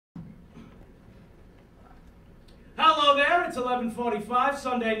It's 11:45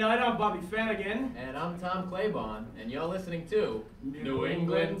 Sunday night. I'm Bobby Flanagan. And I'm Tom Claiborne, and you're listening to New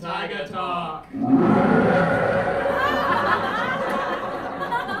England Tiger Talk.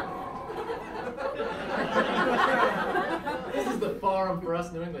 This is the forum for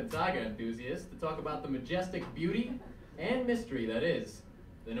us New England Tiger enthusiasts to talk about the majestic beauty and mystery that is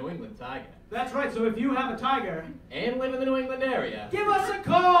the New England Tiger. That's right, so if you have a tiger And live in the New England area, give us a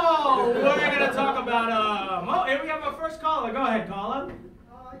call! We're going to talk about, oh, here we have our first caller. Go ahead, caller.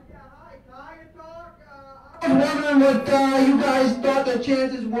 Yeah, hi, Tiger Talk. I was wondering what you guys thought the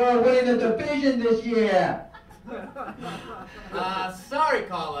chances were winning the division this year. Sorry,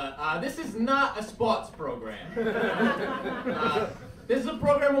 caller. This is not a sports program. This is a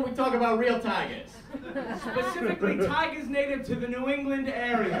program where we talk about real tigers. Specifically, tigers native to the New England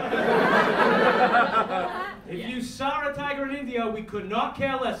area. If you saw a tiger in India, we could not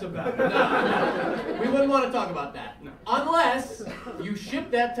care less about it. No, we wouldn't want to talk about that. No. Unless you ship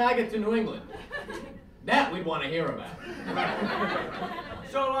that tiger to New England. That we'd want to hear about.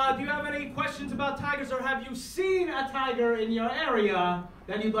 So, do you have any questions about tigers, or have you seen a tiger in your area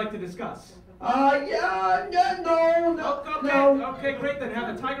that you'd like to discuss? No. Okay, great then. Have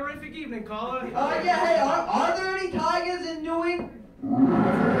a tigerific evening, caller. Yeah, hey, are there any tigers in New England?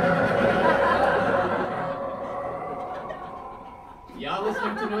 Y'all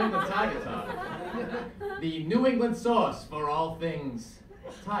listening to New England Tiger Talk. The New England source for all things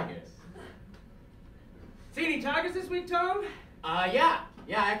tigers. See any tigers this week, Tom? Yeah,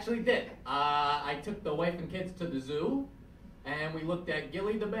 I actually did. I took the wife and kids to the zoo, and we looked at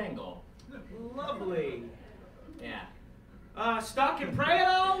Gilly the Bengal. Lovely. Yeah. Stalk and prey at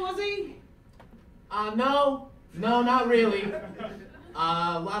all, was he? No, not really.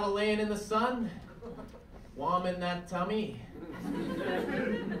 A lot of laying in the sun, warming that tummy.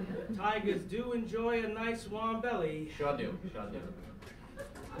 Tigers do enjoy a nice warm belly. Sure do.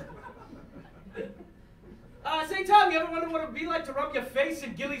 Say, Tom, you ever wonder what it would be like to rub your face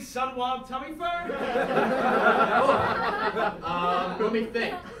in Gilly's sun-warmed tummy fur? Let me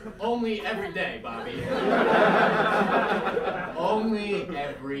think. Only every day, Bobby. Only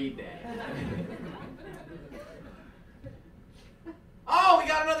every day. Oh, we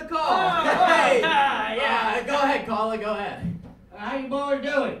got another call. Hey! Yeah. Go ahead, caller, go ahead. How you boys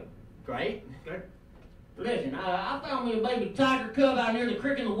doing? Great. Listen, I found me a baby tiger cub out near the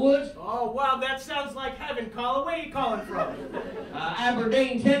creek in the woods. Oh, wow, that sounds like heaven, caller. Where are you calling from?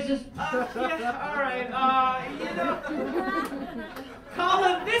 Aberdeen, Texas. Yeah, all right.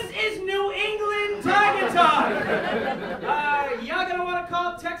 Caller, this is New England Tiger Talk. Y'all gonna want to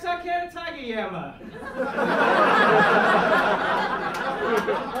call Texarkana Tiger Yammer.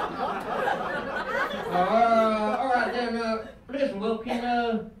 All right then. Listen, Will,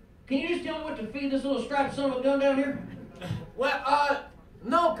 can you just tell me what to feed this little striped son of a gun down here? Well,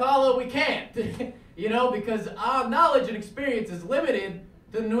 no, caller, we can't. Because our knowledge and experience is limited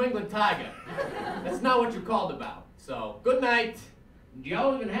to the New England Tiger. That's not what you called about. So, good night. Do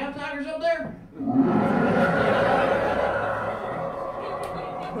y'all even have tigers up there?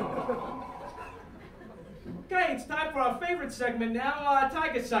 Okay, it's time for our favorite segment now,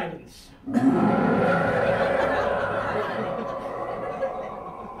 tiger sightings.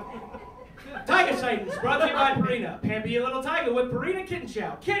 Tiger sightings brought to you by Purina. Pamper your little tiger with Purina Kitten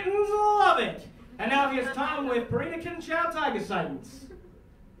Chow. Kittens love it. And now here's Tom with Purina Kitten Chow tiger sightings.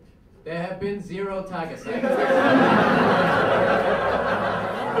 There have been 0 tiger sightings.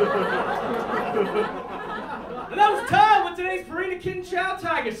 And that was Tom with today's Purina Kitten Chow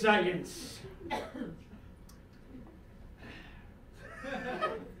tiger sightings.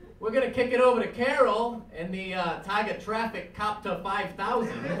 We're going to kick it over to Carol in the Tiger Traffic Copter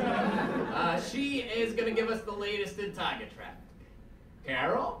 5000. She is going to give us the latest in tiger traffic.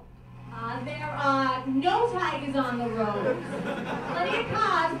 Carol? There are no tigers on the road. Plenty of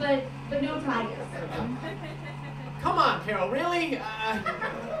cars, but no tigers. Come on, Carol, really?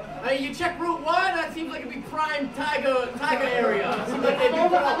 You check Route 1? That seems like a big prime tiger area. Seems like I'm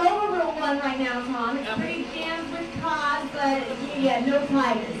over Route 1 right now, Tom. It's pretty jammed with cars, but yeah, no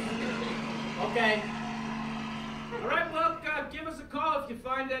tigers. Okay. All right, well, give us a call if you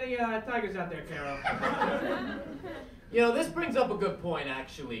find any tigers out there, Carol. This brings up a good point,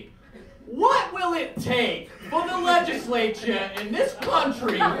 actually. What will it take for the legislature in this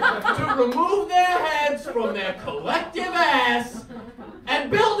country to remove their heads from their collective ass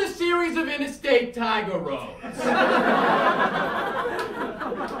and build a series of interstate tiger roads?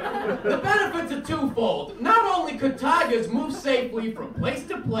 The benefits are twofold. Not only could tigers move safely from place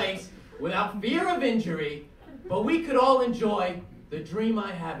to place without fear of injury, but we could all enjoy the dream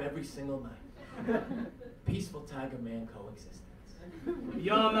I have every single night. Peaceful tiger-man coexistence.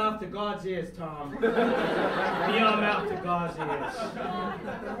 Your mouth to God's ears, Tom. Your mouth to God's ears.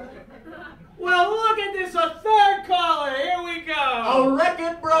 Well, look at this, a third caller. Here we go. A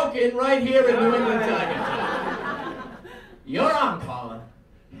record broken right here in New England Tiger Town. You're on, caller.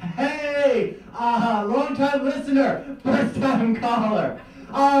 Hey, long-time listener, first-time caller.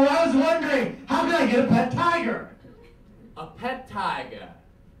 I was wondering, how can I get a pet tiger? A pet tiger.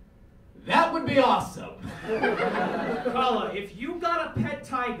 That would be awesome. Caller, if you got a pet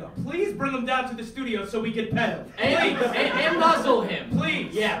tiger, please bring him down to the studio so we can pet him. And muzzle him.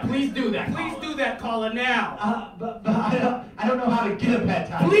 Please. Yeah, please do that, Please caller. do that, caller, now. But I don't know how to get a pet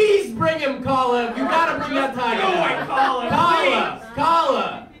tiger. Please bring him, caller. You gotta bring that tiger. Do it,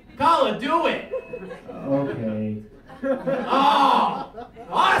 caller. Caller, do it. Okay. Oh,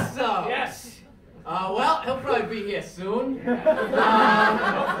 awesome. Yes. Well, he'll probably be here soon.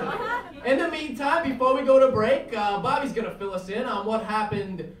 In the meantime, before we go to break, Bobby's gonna fill us in on what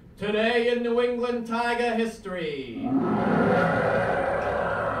happened today in New England Tiger history.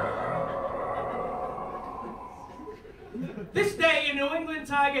 This day in New England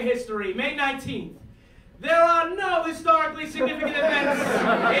Tiger history, May 19th, there are no historically significant events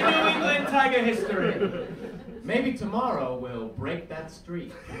in New England Tiger history. Maybe tomorrow we'll break that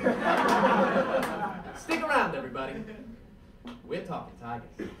streak. Stick around, everybody. We're talking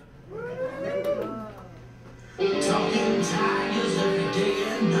tigers.